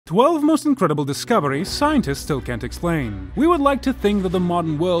12 most incredible discoveries scientists still can't explain. We would like to think that the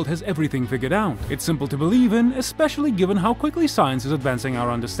modern world has everything figured out. It's simple to believe in, especially given how quickly science is advancing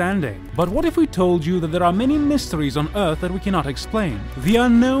our understanding. But what if we told you that there are many mysteries on Earth that we cannot explain? The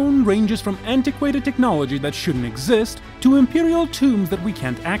unknown ranges from antiquated technology that shouldn't exist to imperial tombs that we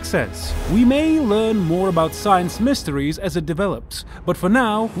can't access. We may learn more about science mysteries as it develops, but for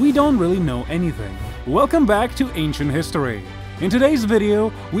now, we don't really know anything. Welcome back to Ancient History. In today's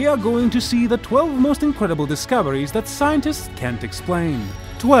video, we are going to see the 12 most incredible discoveries that scientists can't explain.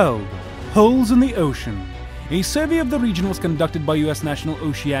 12. Holes in the ocean. A survey of the region was conducted by US National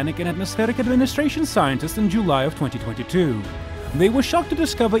Oceanic and Atmospheric Administration scientists in July of 2022. They were shocked to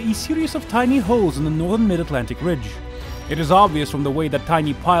discover a series of tiny holes in the northern mid-Atlantic ridge. It is obvious from the way that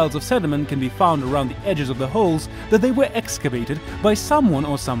tiny piles of sediment can be found around the edges of the holes that they were excavated by someone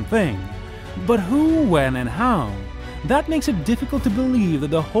or something. But who, when, and how? That makes it difficult to believe that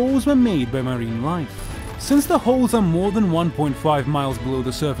the holes were made by marine life. Since the holes are more than 1.5 miles below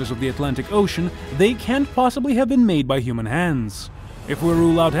the surface of the Atlantic Ocean, they can't possibly have been made by human hands. If we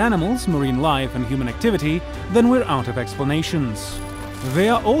rule out animals, marine life, and human activity, then we're out of explanations. They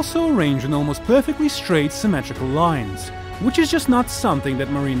are also arranged in almost perfectly straight, symmetrical lines, which is just not something that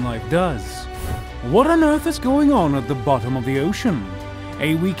marine life does. What on earth is going on at the bottom of the ocean?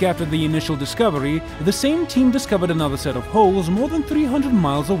 A week after the initial discovery, the same team discovered another set of holes more than 300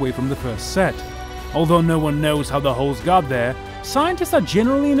 miles away from the first set. Although no one knows how the holes got there, scientists are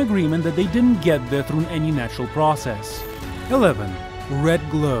generally in agreement that they didn't get there through any natural process. 11. Red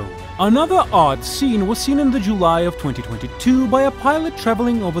glow. Another odd scene was seen in the July of 2022 by a pilot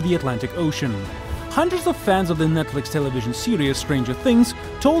traveling over the Atlantic Ocean. Hundreds of fans of the Netflix television series Stranger Things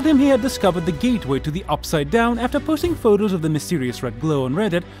told him he had discovered the gateway to the Upside Down after posting photos of the mysterious red glow on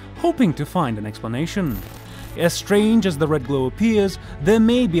Reddit, hoping to find an explanation. As strange as the red glow appears, there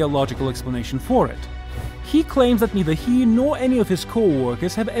may be a logical explanation for it. He claims that neither he nor any of his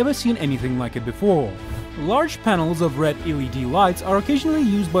co-workers have ever seen anything like it before. Large panels of red LED lights are occasionally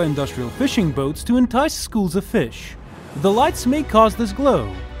used by industrial fishing boats to entice schools of fish. The lights may cause this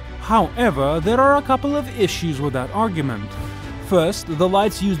glow. However, there are a couple of issues with that argument. First, the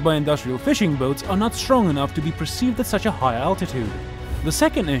lights used by industrial fishing boats are not strong enough to be perceived at such a high altitude. The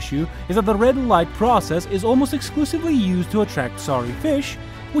second issue is that the red light process is almost exclusively used to attract sorry fish,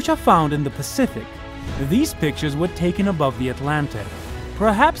 which are found in the Pacific. These pictures were taken above the Atlantic.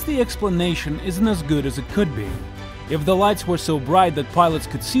 Perhaps the explanation isn't as good as it could be. If the lights were so bright that pilots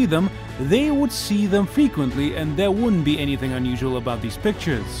could see them, they would see them frequently and there wouldn't be anything unusual about these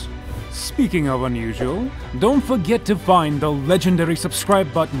pictures. Speaking of unusual, don't forget to find the legendary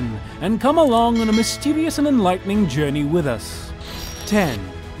subscribe button and come along on a mysterious and enlightening journey with us. 10.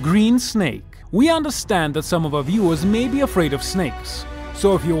 Green snake. We understand that some of our viewers may be afraid of snakes.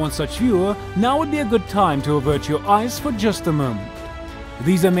 So if you're one such viewer, now would be a good time to avert your eyes for just a moment.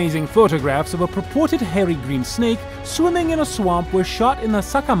 These amazing photographs of a purported hairy green snake swimming in a swamp were shot in the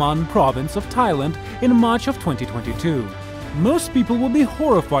ATACAMA province of Thailand in March of 2022. Most people will be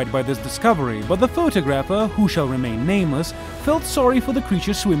horrified by this discovery, but the photographer, who shall remain nameless, felt sorry for the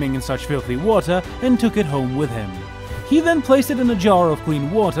creature swimming in such filthy water and took it home with him. He then placed it in a jar of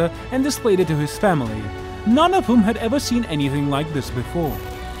clean water and displayed it to his family, none of whom had ever seen anything like this before.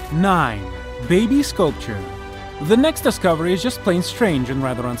 9. Baby sculpture. The next discovery is just plain strange and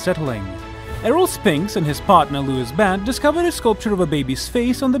rather unsettling. Errol Spinks and his partner Lewis Band discovered a sculpture of a baby's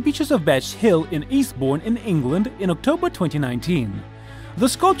face on the beaches of Badge Hill in Eastbourne in England in October 2019. The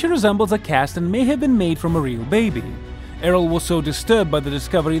sculpture resembles a cast and may have been made from a real baby. Errol was so disturbed by the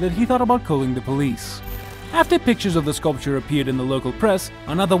discovery that he thought about calling the police. After pictures of the sculpture appeared in the local press,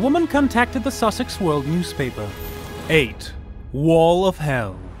 another woman contacted the Sussex World newspaper. 8. Wall of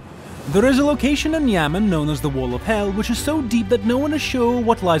Hell. There is a location in Yemen known as the Wall of Hell, which is so deep that no one is sure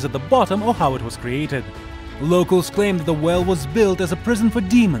what lies at the bottom or how it was created. Locals claim that the well was built as a prison for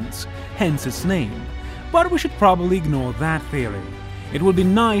demons, hence its name. But we should probably ignore that theory. It would be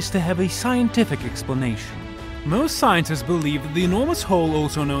nice to have a scientific explanation. Most scientists believe that the enormous hole,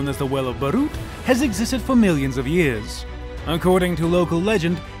 also known as the Well of Barut, has existed for millions of years. According to local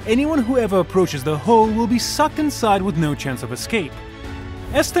legend, anyone who ever approaches the hole will be sucked inside with no chance of escape.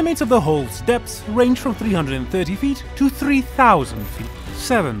 Estimates of the hole's depths range from 330 feet to 3,000 feet.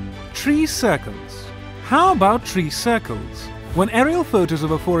 7. Tree circles. How about tree circles? When aerial photos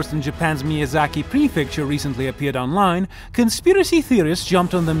of a forest in Japan's Miyazaki Prefecture recently appeared online, conspiracy theorists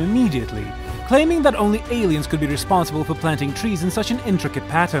jumped on them immediately, claiming that only aliens could be responsible for planting trees in such an intricate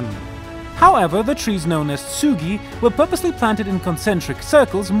pattern. However, the trees known as tsugi were purposely planted in concentric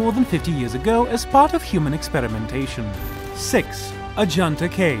circles more than 50 years ago as part of human experimentation. 6. Ajanta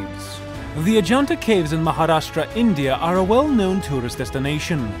Caves. The Ajanta Caves in Maharashtra, India are a well-known tourist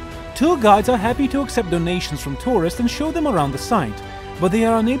destination. Tour guides are happy to accept donations from tourists and show them around the site, but they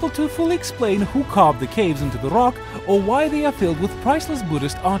are unable to fully explain who carved the caves into the rock or why they are filled with priceless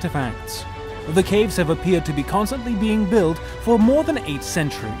Buddhist artifacts. The caves have appeared to be constantly being built for more than 8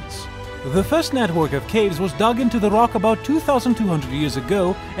 centuries. The first network of caves was dug into the rock about 2,200 years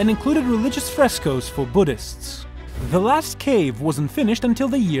ago and included religious frescoes for Buddhists. The last cave wasn't finished until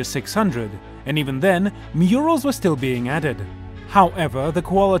the year 600, and even then, murals were still being added. However, the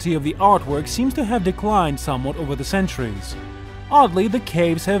quality of the artwork seems to have declined somewhat over the centuries. Oddly, the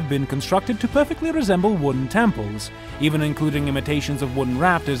caves have been constructed to perfectly resemble wooden temples, even including imitations of wooden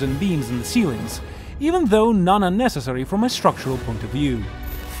rafters and beams in the ceilings, even though none are necessary from a structural point of view.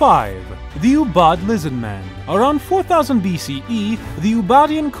 5. The UBAID lizardmen. Around 4000 BCE, the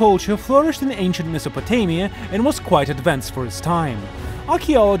Ubaidian culture flourished in ancient Mesopotamia and was quite advanced for its time.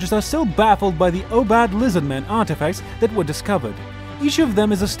 Archaeologists are still baffled by the UBAID lizardmen artifacts that were discovered. Each of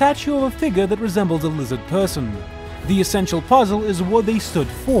them is a statue of a figure that resembles a lizard person. The essential puzzle is what they stood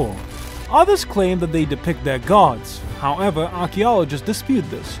for. Others claim that they depict their gods. However, archaeologists dispute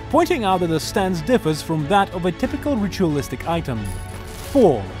this, pointing out that the stance differs from that of a typical ritualistic item.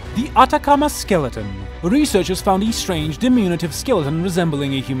 4. The ATACAMA skeleton. Researchers found a strange diminutive skeleton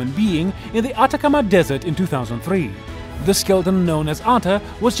resembling a human being in the ATACAMA desert in 2003. The skeleton, known as Ata,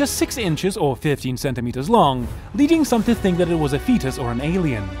 was just 6 inches or 15 centimeters long, leading some to think that it was a fetus or an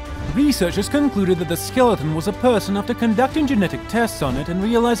alien. Researchers concluded that the skeleton was a person after conducting genetic tests on it and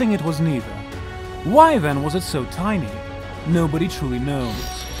realizing it was neither. Why then was it so tiny? Nobody truly knows.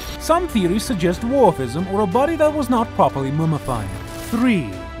 Some theories suggest dwarfism or a body that was not properly mummified. 3.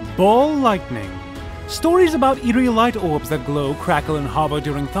 Ball lightning. Stories about eerie light orbs that glow, crackle, and hover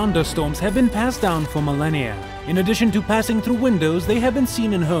during thunderstorms have been passed down for millennia. In addition to passing through windows, they have been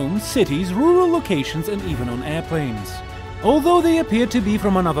seen in homes, cities, rural locations, and even on airplanes. Although they appear to be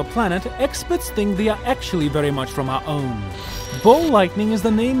from another planet, experts think they are actually very much from our own. Ball lightning is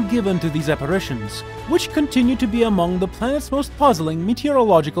the name given to these apparitions, which continue to be among the planet's most puzzling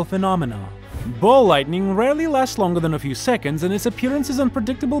meteorological phenomena. Ball lightning rarely lasts longer than a few seconds, and its appearance is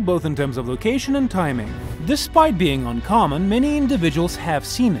unpredictable both in terms of location and timing. Despite being uncommon, many individuals have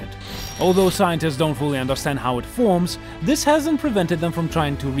seen it. Although scientists don't fully understand how it forms, this hasn't prevented them from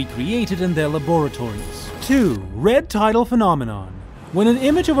trying to recreate it in their laboratories. 2. Red tidal phenomenon. When an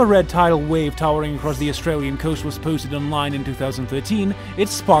image of a red tidal wave towering across the Australian coast was posted online in 2013, it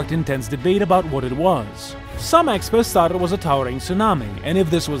sparked intense debate about what it was. Some experts thought it was a towering tsunami, and if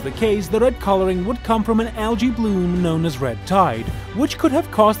this was the case, the red coloring would come from an algae bloom known as red tide, which could have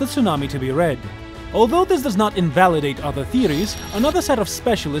caused the tsunami to be red. Although this does not invalidate other theories, another set of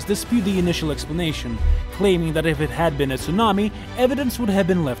specialists dispute the initial explanation, claiming that if it had been a tsunami, evidence would have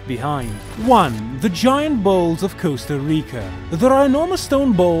been left behind. 1. The giant bowls of Costa Rica. There are enormous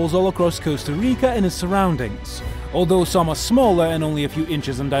stone bowls all across Costa Rica and its surroundings. Although some are smaller and only a few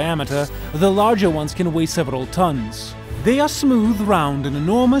inches in diameter, the larger ones can weigh several tons. They are smooth, round, and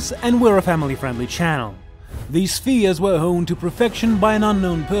enormous, and were a family-friendly channel. These spheres were honed to perfection by an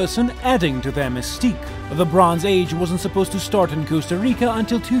unknown person, adding to their mystique. The Bronze Age wasn't supposed to start in Costa Rica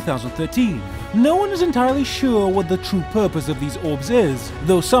until 2013. No one is entirely sure what the true purpose of these orbs is,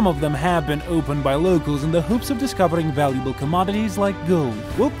 though some of them have been opened by locals in the hopes of discovering valuable commodities like gold.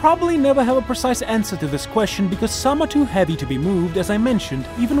 We'll probably never have a precise answer to this question because some are too heavy to be moved, as I mentioned,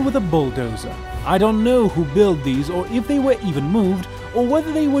 even with a bulldozer. I don't know who built these or if they were even moved, or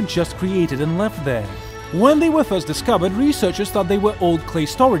whether they were just created and left there. When they were first discovered, researchers thought they were old clay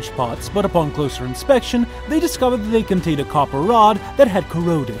storage pots, but upon closer inspection, they discovered that they contained a copper rod that had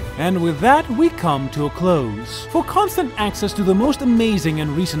corroded. And with that, we come to a close. For constant access to the most amazing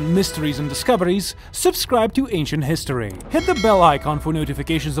and recent mysteries and discoveries, subscribe to Ancient History. Hit the bell icon for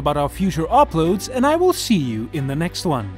notifications about our future uploads, and I will see you in the next one.